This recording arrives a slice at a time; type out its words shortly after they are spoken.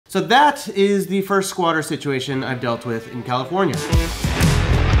So that is the first squatter situation I've dealt with in California.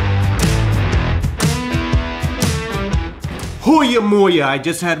 Hoya moya, I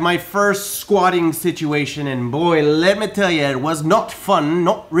just had my first squatting situation, and boy, let me tell you, it was not fun,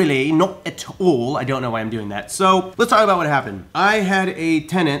 not really, not at all. I don't know why I'm doing that. So let's talk about what happened. I had a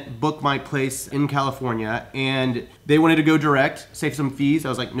tenant book my place in California, and they wanted to go direct, save some fees. I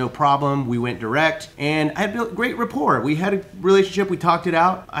was like, no problem. We went direct, and I had built great rapport. We had a relationship, we talked it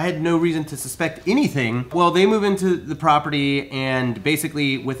out. I had no reason to suspect anything. Well, they move into the property, and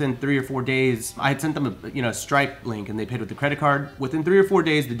basically within 3 or 4 days, I had sent them a Stripe link, and they paid with the credit card. Within 3 or 4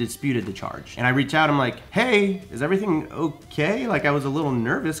 days, they disputed the charge. And I reached out, I'm like, hey, is everything okay? Like, I was a little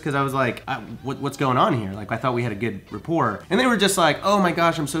nervous because I was like, what's going on here? Like, I thought we had a good rapport. And they were just like, oh my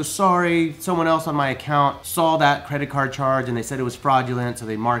gosh, I'm so sorry. Someone else on my account saw that credit card charge and they said it was fraudulent, so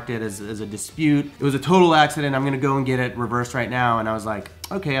they marked it as a dispute. It was a total accident. I'm gonna go and get it reversed right now. And I was like,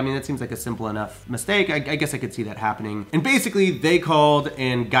 okay, I mean, that seems like a simple enough mistake. I guess I could see that happening. And basically, they called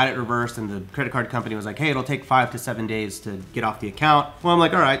and got it reversed, and the credit card company was like, hey, it'll take 5 to 7 days to get off the account. Well, I'm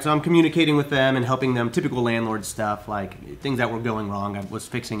like, all right, so I'm communicating with them and helping them, typical landlord stuff, like things that were going wrong, I was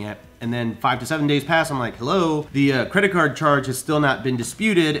fixing it. And then 5 to 7 days pass, I'm like, hello, the credit card charge has still not been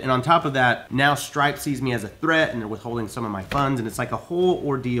disputed, and on top of that, now Stripe sees me as a threat, and they're withholding some of my funds, and it's like a whole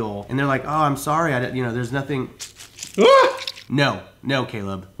ordeal. And they're like, oh, I'm sorry, there's nothing. No,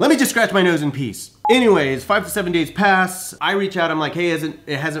 Caleb. Let me just scratch my nose in peace. Anyways, 5 to 7 days pass. I reach out, I'm like, hey,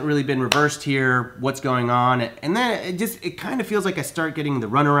 it hasn't really been reversed here. What's going on? And then it kind of feels like I start getting the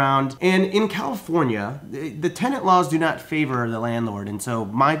runaround. And in California, the tenant laws do not favor the landlord. And so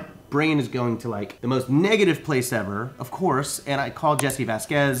my brain is going to like the most negative place ever, of course. And I called Jesse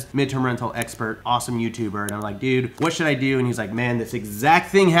Vasquez, midterm rental expert, awesome YouTuber. And I'm like, dude, what should I do? And he's like, man, this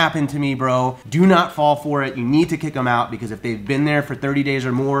exact thing happened to me, bro. Do not fall for it. You need to kick them out, because if they've been there for 30 days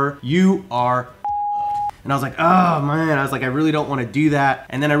or more, you are. And I was like, oh man, I was like, I really don't want to do that.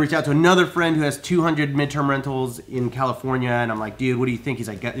 And then I reached out to another friend who has 200 midterm rentals in California. And I'm like, dude, what do you think? He's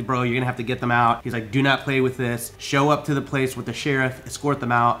like, bro, you're gonna have to get them out. He's like, do not play with this. Show up to the place with the sheriff, escort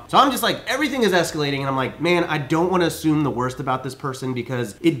them out. So I'm just like, everything is escalating. And I'm like, man, I don't want to assume the worst about this person,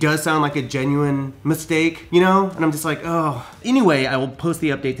 because it does sound like a genuine mistake, you know? And I'm just like, oh. Anyway, I will post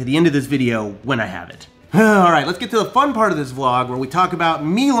the update to the end of this video when I have it. All right, let's get to the fun part of this vlog, where we talk about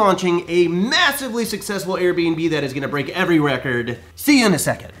me launching a massively successful Airbnb that is gonna break every record. See you in a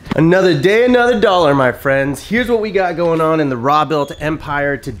second. Another day, another dollar, my friends. Here's what we got going on in the Robuilt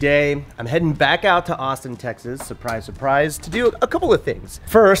empire today. I'm heading back out to Austin, Texas, surprise, surprise, to do a couple of things.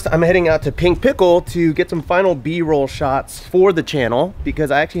 First, I'm heading out to Pink Pickle to get some final B-roll shots for the channel,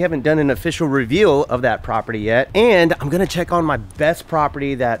 because I actually haven't done an official reveal of that property yet. And I'm gonna check on my best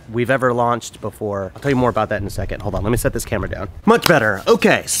property that we've ever launched before. I'll tell you more about that in a second. Hold on, let me set this camera down. Much better.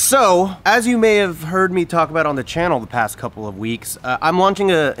 Okay, so as you may have heard me talk about on the channel the past couple of weeks, I'm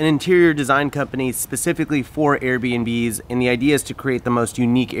launching an interior design company specifically for Airbnbs, and the idea is to create the most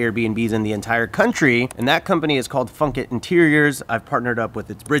unique Airbnbs in the entire country, and that company is called Funkit Interiors. I've partnered up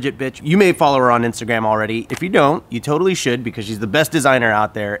with its Bridget bitch. You may follow her on Instagram already. If you don't, you totally should, because she's the best designer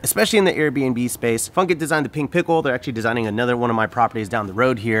out there, especially in the Airbnb space. Funkit designed the Pink Pickle. They're actually designing another one of my properties down the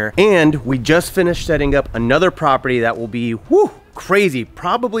road here, and we just finished setting up another property that will be, whoo, crazy.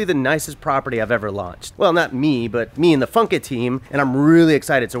 Probably the nicest property I've ever launched. Well, not me, but me and the Funkit team, and I'm really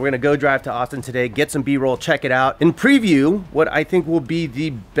excited. So we're gonna go drive to Austin today, get some B-roll, check it out, and preview what I think will be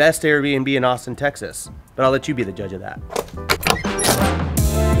the best Airbnb in Austin, Texas. But I'll let you be the judge of that.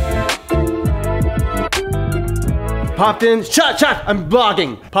 Popped in, shot, I'm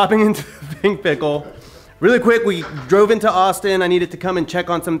vlogging. Popping into the Pink Pickle. Really quick, we drove into Austin. I needed to come and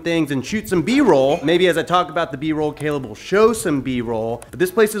check on some things and shoot some B-roll. Maybe as I talk about the B-roll, Caleb will show some B-roll. But this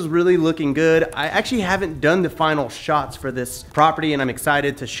place is really looking good. I actually haven't done the final shots for this property, and I'm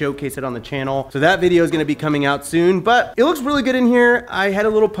excited to showcase it on the channel. So that video is gonna be coming out soon, but it looks really good in here. I had a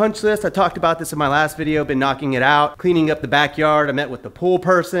little punch list. I talked about this in my last video, been knocking it out, cleaning up the backyard. I met with the pool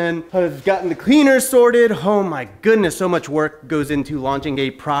person. I've gotten the cleaners sorted. Oh my goodness, so much work goes into launching a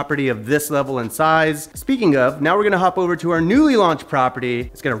property of this level and size. Speaking of, now we're gonna hop over to our newly launched property.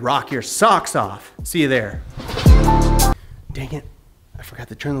 It's gonna rock your socks off. See you there. Dang it, I forgot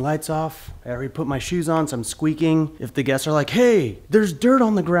to turn the lights off. I already put my shoes on, so I'm squeaking. If the guests are like, hey, there's dirt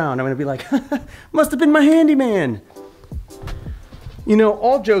on the ground, I'm gonna be like, must have been my handyman. You know,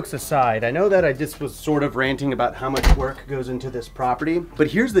 all jokes aside, I know that I just was sort of ranting about how much work goes into this property, but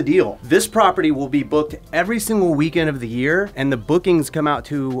here's the deal. This property will be booked every single weekend of the year, and the bookings come out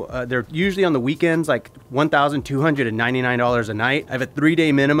to, they're usually on the weekends, like $1,299 a night. I have a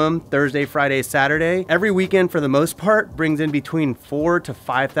 3-day minimum, Thursday, Friday, Saturday. Every weekend, for the most part, brings in between $4,000 to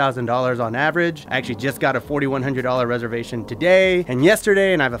 $5,000 on average. I actually just got a $4,100 reservation today and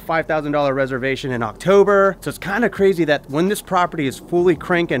yesterday, and I have a $5,000 reservation in October. So it's kind of crazy that when this property is fully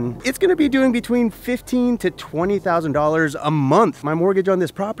cranking, it's gonna be doing between $15,000 to $20,000 a month. My mortgage on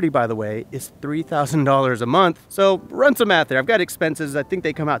this property, by the way, is $3,000 a month. So run some math there. I've got expenses. I think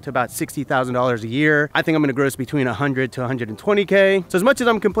they come out to about $60,000 a year. I think I'm gonna gross between 100 to 120K. So as much as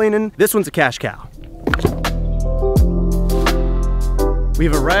I'm complaining, this one's a cash cow.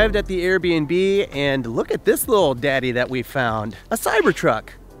 We've arrived at the Airbnb, and look at this little daddy that we found. A Cybertruck,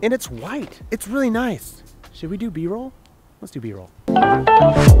 and it's white. It's really nice. Should we do B-roll? Let's do B-roll.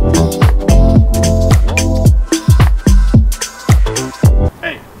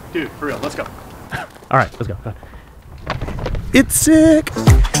 Hey, dude, for real, let's go. All right, let's go. It's sick.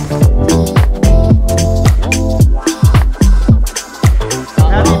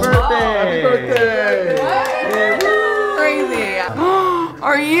 Happy birthday! Happy birthday! What? Crazy.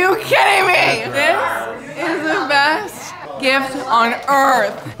 Are you kidding me? This is the best gift on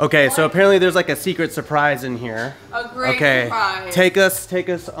earth. Okay, so apparently there's like a secret surprise in here. A great surprise. Take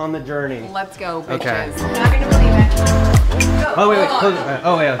us on the journey. Let's go, bitches. Okay. I'm not gonna believe it. Oh wait, close it.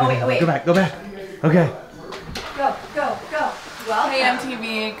 Oh wait. Go back. Okay. Go. Well, Hey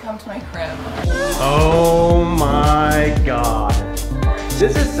MTV, come to my crib. Oh my god.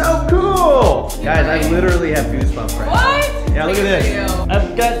 This is so cool! Guys, I literally have goosebumps right now. What? Yeah, look at this.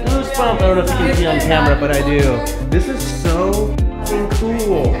 I've got goosebumps. I don't know if you can see on camera, but I do. This is so fucking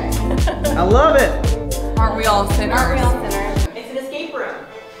cool. I love it. Aren't we all sinners? it's an escape room.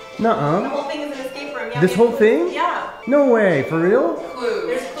 The Nuh-uh. whole thing is an escape room. This whole thing? Yeah. No way. For real? Clues.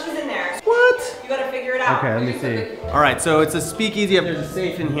 There's clues in there. What? You gotta figure it out. Okay, let me see. All right, so it's a speakeasy. There's a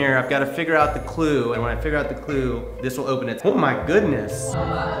safe in here. I've got to figure out the clue, and when I figure out the clue, this will open it. Oh my goodness. Yeah.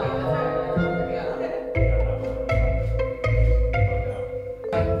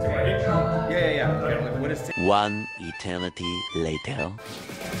 Okay, what is it? One eternity later.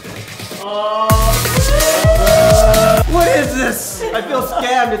 What is this? I feel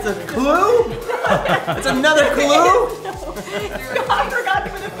scammed. It's a clue? It's another clue? I forgot to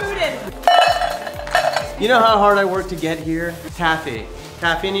put the food in. You know how hard I worked to get here? Taffy.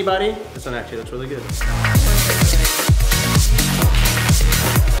 Taffy, anybody? This one actually looks really good.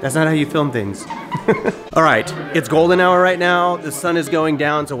 That's not how you film things. All right, it's golden hour right now. The sun is going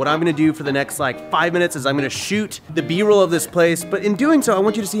down, so what I'm gonna do for the next like 5 minutes is I'm gonna shoot the B-roll of this place, but in doing so, I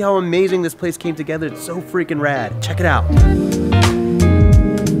want you to see how amazing this place came together. It's so freaking rad. Check it out.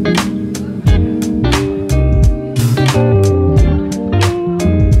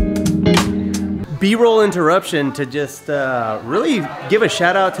 B-roll interruption to just really give a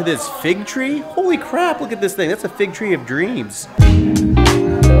shout out to this fig tree. Holy crap, look at this thing. That's a fig tree of dreams.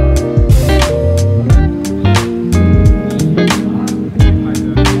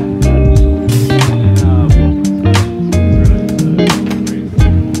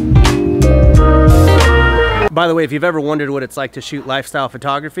 By the way, if you've ever wondered what it's like to shoot lifestyle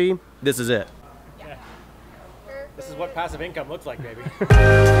photography, this is it. Yeah. This is what passive income looks like, baby.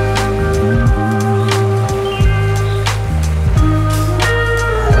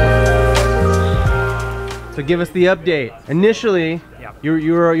 So give us the update. Initially, Yeah.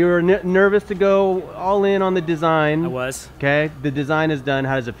 you were nervous to go all in on the design. I was. Okay, the design is done.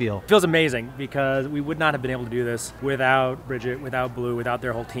 How does it feel? It feels amazing because we would not have been able to do this without Bridget, without Blue, without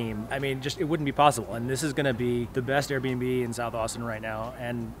their whole team. I mean, just it wouldn't be possible. And this is going to be the best Airbnb in South Austin right now,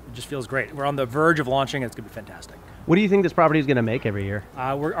 and it just feels great. We're on the verge of launching. It's going to be fantastic. What do you think this property is going to make every year?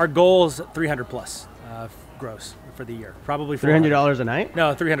 Our goal is 300 plus gross for the year. Probably $300 a night?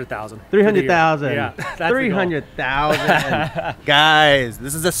 No, 300,000. 300,000. Yeah, that's the goal. 300,000. Guys,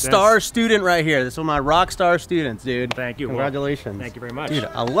 this is a star student right here. This is one of my rock star students, dude. Thank you. Congratulations. Thank you very much. Dude,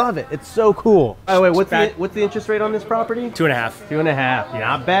 I love it. It's so cool. By the way, what's the interest rate on this property? 2.5. 2.5. Yeah.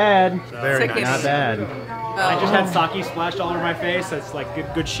 Not bad. Very nice. Not bad. I just had sake splashed all over my face. So it's like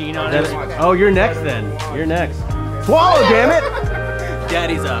good sheen on it. Oh, you're next then. You're next. Swallow, damn it!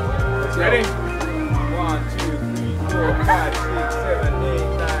 Daddy's up. Ready? 1, 2, 3, 4, 5, 6, 7, 8,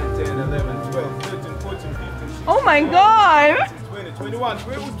 9, 10, 11, 12, 13, 14, 15, Oh my god! 20, 21,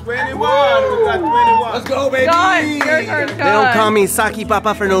 21. We got 21. Let's go, baby! God, your turn, They don't call me Saki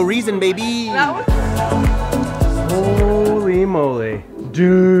Papa for no reason, baby. That was Holy moly.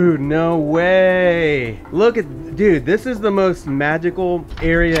 Dude, no way. Look at Dude, this is the most magical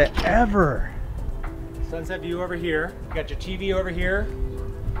area ever. Sunset view over here. You got your TV over here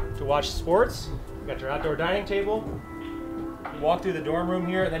to watch sports. You got your outdoor dining table. You walk through the dorm room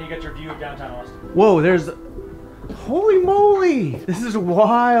here, and then you got your view of downtown Austin. Whoa, there's, holy moly. This is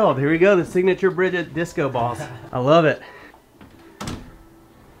wild. Here we go, the signature Bridget disco balls. I love it.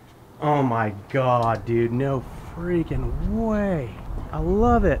 Oh my God, dude, no freaking way. I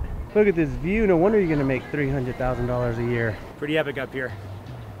love it. Look at this view. No wonder you're gonna make $300,000 a year. Pretty epic up here.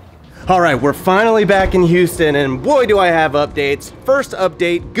 All right, we're finally back in Houston, and boy, do I have updates. First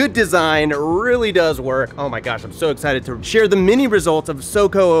update, good design, really does work. Oh my gosh, I'm so excited to share the mini results of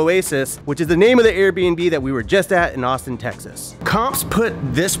SoCo Oasis, which is the name of the Airbnb that we were just at in Austin, Texas. Comps put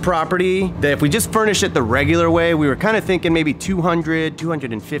this property, that if we just furnish it the regular way, we were kind of thinking maybe 200,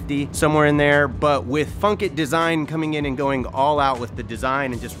 250, somewhere in there, but with Funkit Design coming in and going all out with the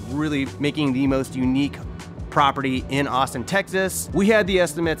design and just really making the most unique property in Austin, Texas. We had the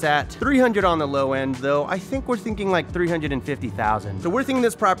estimates at 300 on the low end, though I think we're thinking like 350,000. So we're thinking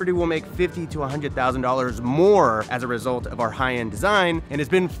this property will make $50,000 to $100,000 more as a result of our high-end design. And it's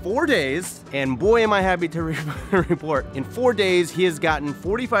been 4 days, and boy, am I happy to report. In 4 days, he has gotten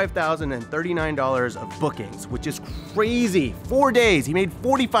 $45,039 of bookings, which is crazy. 4 days, he made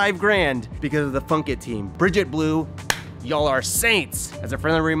 45 grand because of the Funkit team. Bridget Blue, y'all are saints. As a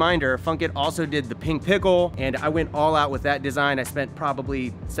friendly reminder, Funkit also did the pink pickle, and I went all out with that design. I spent probably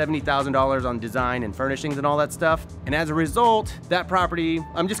 $70,000 on design and furnishings and all that stuff. And as a result, that property,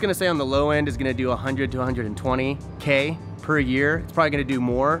 I'm just gonna say on the low end, is gonna do 100 to 120K per year. It's probably gonna do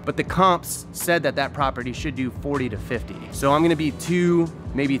more, but the comps said that that property should do 40 to 50. So I'm gonna be 2,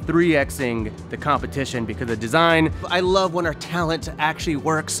 maybe 3xing the competition because of design. I love when our talent actually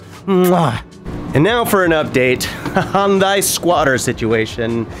works. Mwah. And now for an update on thy squatter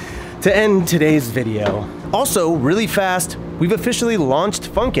situation to end today's video. Also, really fast, we've officially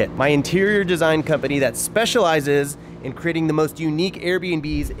launched Funkit, my interior design company that specializes in creating the most unique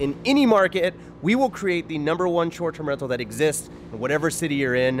Airbnbs in any market. We will create the #1 short-term rental that exists in whatever city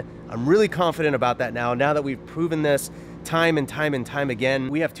you're in. I'm really confident about that now that we've proven this time and time and time again.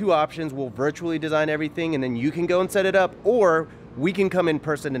 We have 2 options. We'll virtually design everything and then you can go and set it up, or we can come in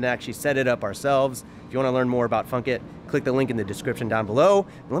person and actually set it up ourselves. If you want to learn more about Funkit, click the link in the description down below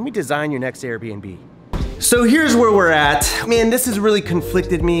and let me design your next Airbnb. So here's where we're at. Man, this has really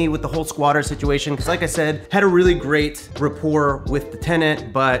conflicted me with the whole squatter situation because like I said, had a really great rapport with the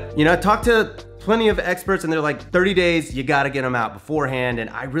tenant, but you know, I talked to plenty of experts and they're like 30 days, you gotta get them out beforehand,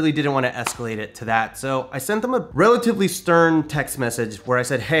 and I really didn't want to escalate it to that. So I sent them a relatively stern text message where I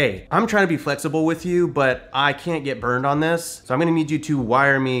said, hey, I'm trying to be flexible with you, but I can't get burned on this. So I'm gonna need you to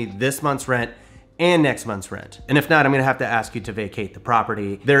wire me this month's rent and next month's rent. And if not, I'm gonna have to ask you to vacate the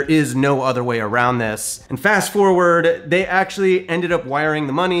property. There is no other way around this. And fast forward, they actually ended up wiring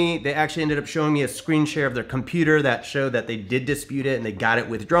the money. They actually ended up showing me a screen share of their computer that showed that they did dispute it and they got it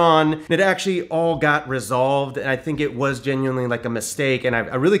withdrawn. And it actually all got resolved. And I think it was genuinely like a mistake. And I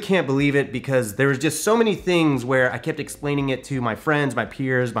really can't believe it because there was just so many things where I kept explaining it to my friends, my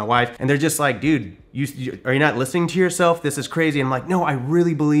peers, my wife, and they're just like, dude, are you not listening to yourself? This is crazy. And I'm like, no, I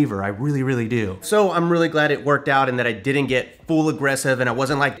really believe her. I really, really do. So I'm really glad it worked out and that I didn't get full aggressive and I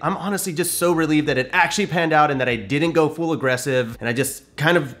wasn't like, I'm honestly just so relieved that it actually panned out and that I didn't go full aggressive and I just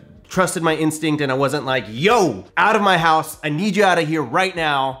kind of trusted my instinct and I wasn't like, yo, out of my house. I need you out of here right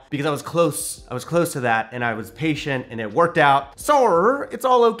now because I was close to that and I was patient and it worked out. So it's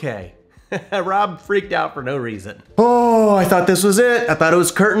all okay. Rob freaked out for no reason. Oh, I thought this was it. I thought it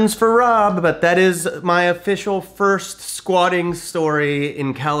was curtains for Rob, but that is my official first squatting story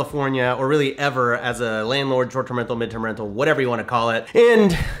in California, or really ever, as a landlord, short-term rental, mid-term rental, whatever you want to call it.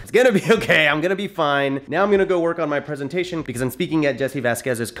 And it's gonna be okay. I'm gonna be fine. Now I'm gonna go work on my presentation because I'm speaking at Jesse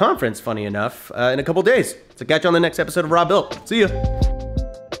Vasquez's conference, funny enough, in a couple days. So catch you on the next episode of RobVlogs. See ya.